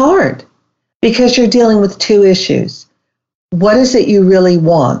 that's hard, because you're dealing with two issues. What is it you really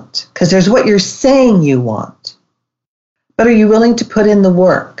want? Because there's what you're saying you want. But are you willing to put in the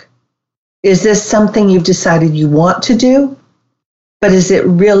work? Is this something you've decided you want to do? But is it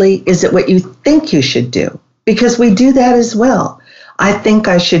what you think you should do? Because we do that as well. I think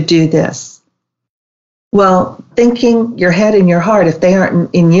I should do this. Well, thinking, your head and your heart, if they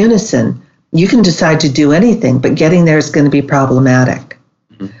aren't in unison, you can decide to do anything, but getting there is going to be problematic.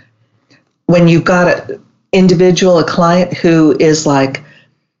 When you've got an individual, a client who is like,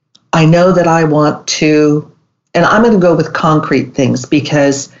 I know that I want to, and I'm going to go with concrete things,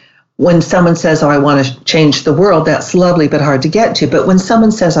 because when someone says, oh, I want to change the world, that's lovely but hard to get to. But when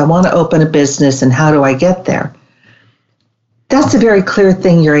someone says, I want to open a business and how do I get there? That's a very clear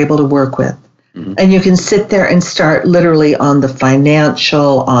thing you're able to work with. And you can sit there and start literally on the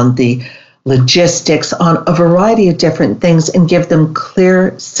financial, on the logistics, on a variety of different things and give them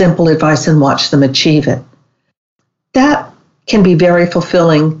clear, simple advice and watch them achieve it. That can be very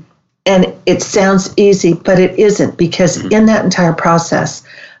fulfilling, and it sounds easy, but it isn't, because in that entire process,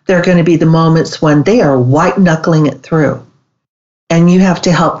 there are going to be the moments when they are white knuckling it through, and you have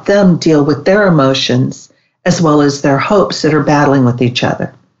to help them deal with their emotions as well as their hopes that are battling with each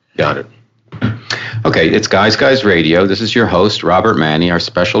other. Got it. Okay, it's Guys Guys Radio. This is your host, Robert Manny. Our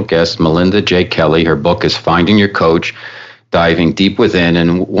special guest, Melinda J. Kelly. Her book is Finding Your Coach, Diving Deep Within.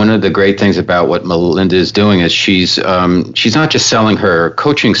 And one of the great things about what Melinda is doing is she's not just selling her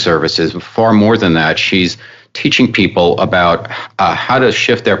coaching services. Far more than that, she's teaching people about how to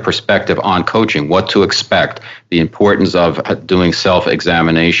shift their perspective on coaching, what to expect, the importance of doing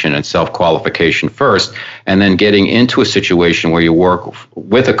self-examination and self-qualification first, and then getting into a situation where you work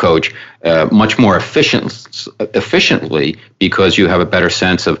with a coach much more efficiently because you have a better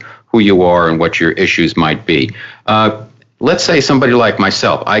sense of who you are and what your issues might be. Let's say somebody like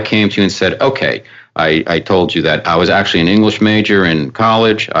myself, I came to you and said, okay, I told you that I was actually an English major in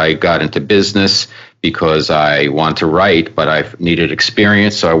college. I got into business because I want to write, but I needed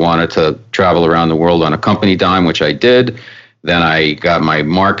experience, so I wanted to travel around the world on a company dime, which I did. Then I got my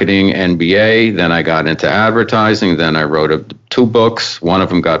marketing MBA. Then I got into advertising. Then I wrote 2 books. One of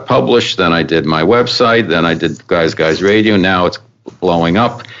them got published. Then I did my website. Then I did Guys Guys Radio. Now it's blowing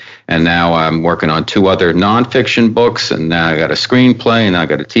up. And now I'm working on 2 other nonfiction books. And now I got a screenplay, and I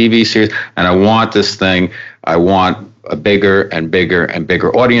got a TV series. And I want this thing. I want a bigger and bigger and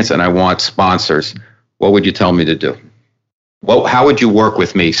bigger audience, and I want sponsors. What would you tell me to do? Well, how would you work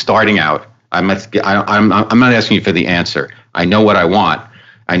with me starting out? I'm not asking you for the answer. I know what I want.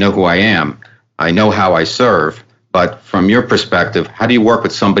 I know who I am. I know how I serve. But from your perspective, how do you work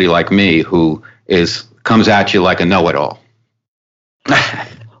with somebody like me who comes at you like a know-it-all?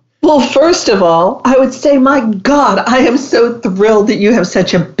 Well, first of all, I would say, my God, I am so thrilled that you have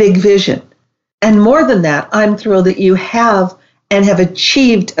such a big vision. And more than that, I'm thrilled that you have and have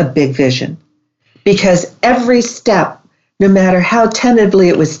achieved a big vision. Because every step, no matter how tentatively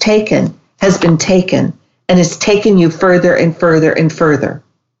it was taken, has been taken and has taken you further and further and further.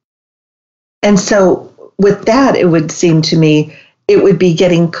 And so with that, it would seem to me, it would be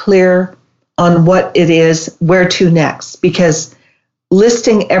getting clear on what it is, where to next. Because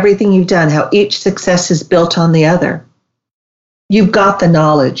listing everything you've done, how each success is built on the other, you've got the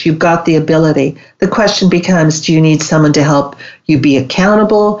knowledge, you've got the ability. The question becomes, do you need someone to help you be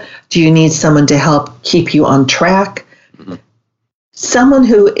accountable? Do you need someone to help keep you on track? Mm-hmm. Someone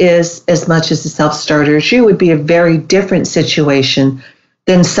who is as much as a self-starter as you would be a very different situation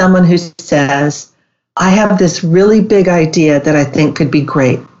than someone who says, I have this really big idea that I think could be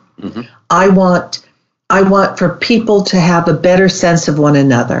great. Mm-hmm. I want for people to have a better sense of one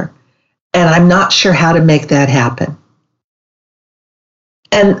another, and I'm not sure how to make that happen.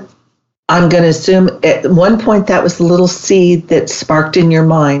 And I'm going to assume at one point that was the little seed that sparked in your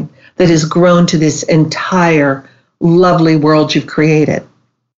mind that has grown to this entire lovely world you've created.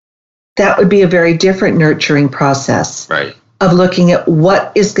 That would be a very different nurturing process, right, of looking at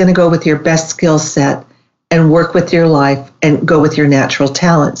what is going to go with your best skill set and work with your life and go with your natural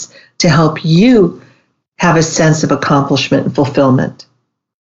talents to help you have a sense of accomplishment and fulfillment.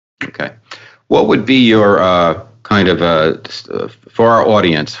 Okay. What would be your for our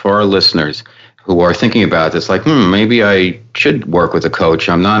audience, for our listeners who are thinking about this, like, maybe I should work with a coach.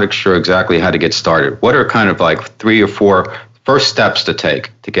 I'm not sure exactly how to get started. What are kind of like 3 or 4 first steps to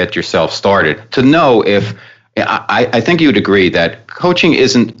take to get yourself started? To know if, I think you would agree that coaching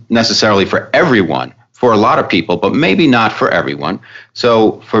isn't necessarily for everyone, for a lot of people, but maybe not for everyone.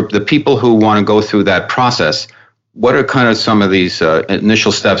 So for the people who want to go through that process, what are kind of some of these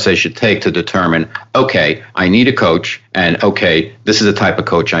initial steps they should take to determine, okay, I need a coach, and okay, this is the type of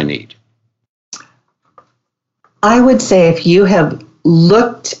coach I need? I would say if you have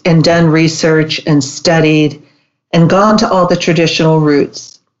looked and done research and studied and gone to all the traditional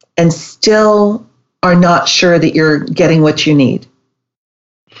routes and still are not sure that you're getting what you need,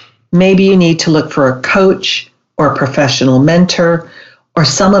 maybe you need to look for a coach or a professional mentor or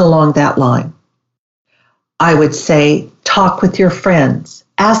someone along that line. I would say talk with your friends.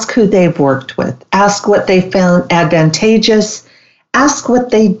 Ask who they've worked with. Ask what they found advantageous. Ask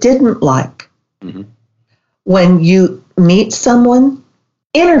what they didn't like. Mm-hmm. When you meet someone,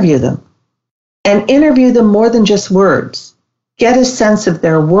 interview them. And interview them more than just words. Get a sense of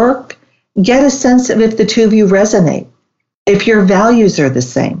their work. Get a sense of if the two of you resonate. If your values are the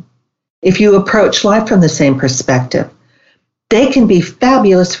same. If you approach life from the same perspective. They can be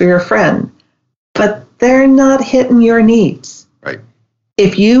fabulous for your friend, but they're not hitting your needs. Right.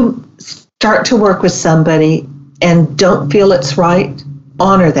 If you start to work with somebody and don't feel it's right,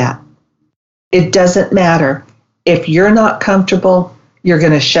 honor that. It doesn't matter. If you're not comfortable, you're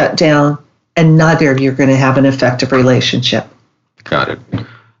going to shut down, and neither of you are going to have an effective relationship. Got it.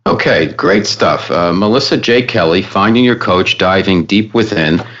 Okay, great stuff. Melissa J. Kelly, Finding Your Coach, Diving Deep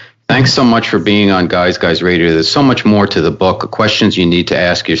Within. Thanks so much for being on Guys Guys Radio. There's so much more to the book, questions you need to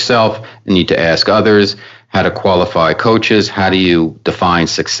ask yourself, you need to ask others, how to qualify coaches, how do you define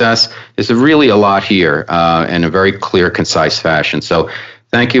success. There's really a lot here in a very clear, concise fashion. So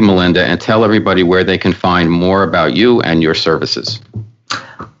thank you, Melinda, and tell everybody where they can find more about you and your services.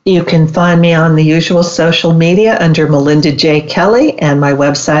 You can find me on the usual social media under Melinda J. Kelly, and my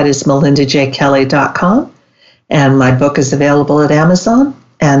website is melindajkelly.com, and my book is available at Amazon,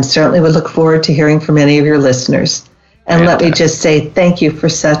 and certainly would look forward to hearing from any of your listeners. And let me just say thank you for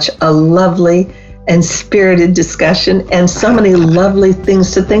such a lovely and spirited discussion and so many lovely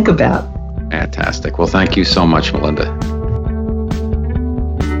things to think about. Fantastic. Well, thank you so much, Melinda.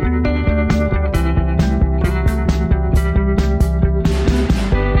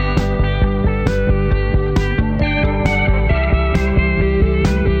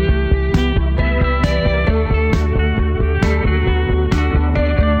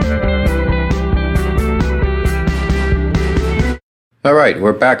 All right,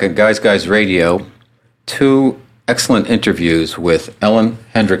 we're back at Guys Guys Radio. 2 excellent interviews with Ellen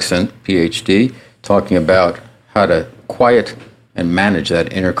Hendrickson, PhD, talking about how to quiet and manage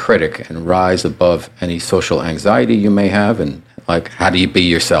that inner critic and rise above any social anxiety you may have, and like how do you be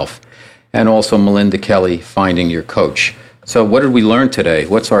yourself. And also Melinda Kelly, Finding Your Coach. So what did we learn today?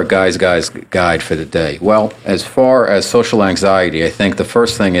 What's our Guys Guys guide for the day? Well, as far as social anxiety, I think the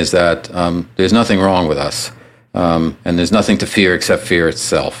first thing is that there's nothing wrong with us. And there's nothing to fear except fear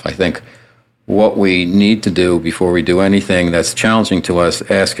itself. I think what we need to do before we do anything that's challenging to us,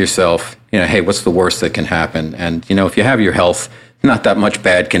 ask yourself, hey, what's the worst that can happen? And, if you have your health, not that much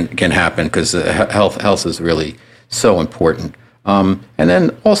bad can happen, because health is really so important. And then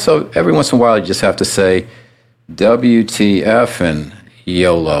also, every once in a while, you just have to say, WTF and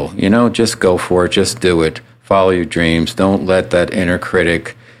YOLO. Just go for it. Just do it. Follow your dreams. Don't let that inner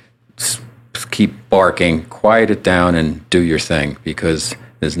critic keep barking. Quiet it down and do your thing, because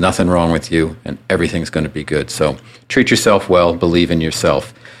there's nothing wrong with you and everything's going to be good. So treat yourself well, believe in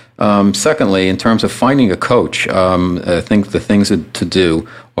yourself. Secondly, in terms of finding a coach, I think the things to do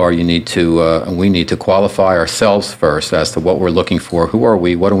are we need to qualify ourselves first as to what we're looking for. Who are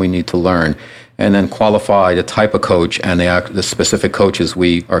we? What do we need to learn? And then qualify the type of coach and the specific coaches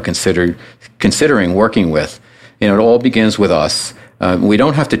we are considering working with. It all begins with us. We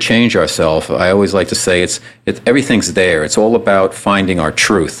don't have to change ourselves. I always like to say everything's there. It's all about finding our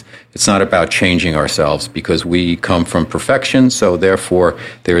truth. It's not about changing ourselves, because we come from perfection, so therefore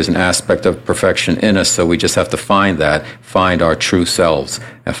there is an aspect of perfection in us, so we just have to find our true selves,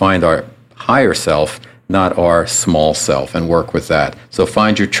 and find our higher self, not our small self, and work with that. So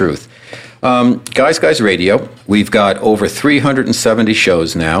find your truth. Guys Guys Radio, we've got over 370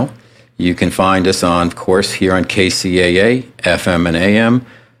 shows now. You can find us on, of course, here on KCAA, FM and AM,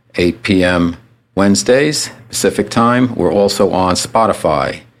 8 p.m. Wednesdays, Pacific Time. We're also on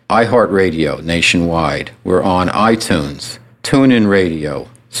Spotify, iHeartRadio nationwide. We're on iTunes, TuneIn Radio,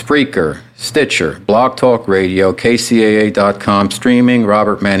 Spreaker, Stitcher, Blog Talk Radio, KCAA.com, streaming,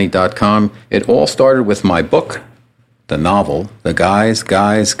 robertmanni.com. It all started with my book, the novel, The Guys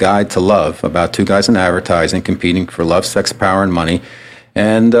Guys Guide to Love, about 2 guys in advertising competing for love, sex, power, and money.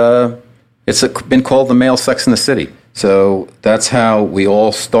 And it's been called the male Sex in the City. So that's how we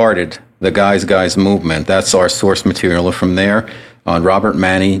all started the Guys Guys movement. That's our source material. From there, on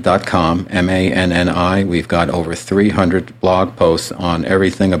robertmanni.com, MANNI, we've got over 300 blog posts on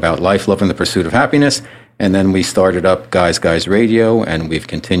everything about life, love, and the pursuit of happiness. And then we started up Guys Guys Radio, and we've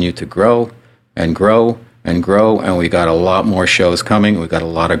continued to grow and grow and grow, and we got a lot more shows coming. We got a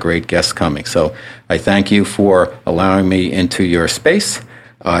lot of great guests coming. So I thank you for allowing me into your space.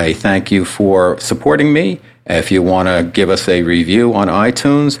 I thank you for supporting me. If you want to give us a review on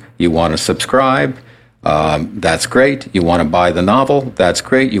iTunes, you want to subscribe, that's great. You want to buy the novel, that's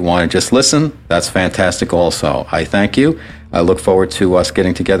great. You want to just listen, that's fantastic also. I thank you. I look forward to us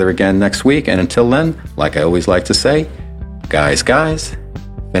getting together again next week. And until then, like I always like to say, guys,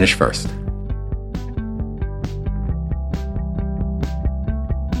 finish first.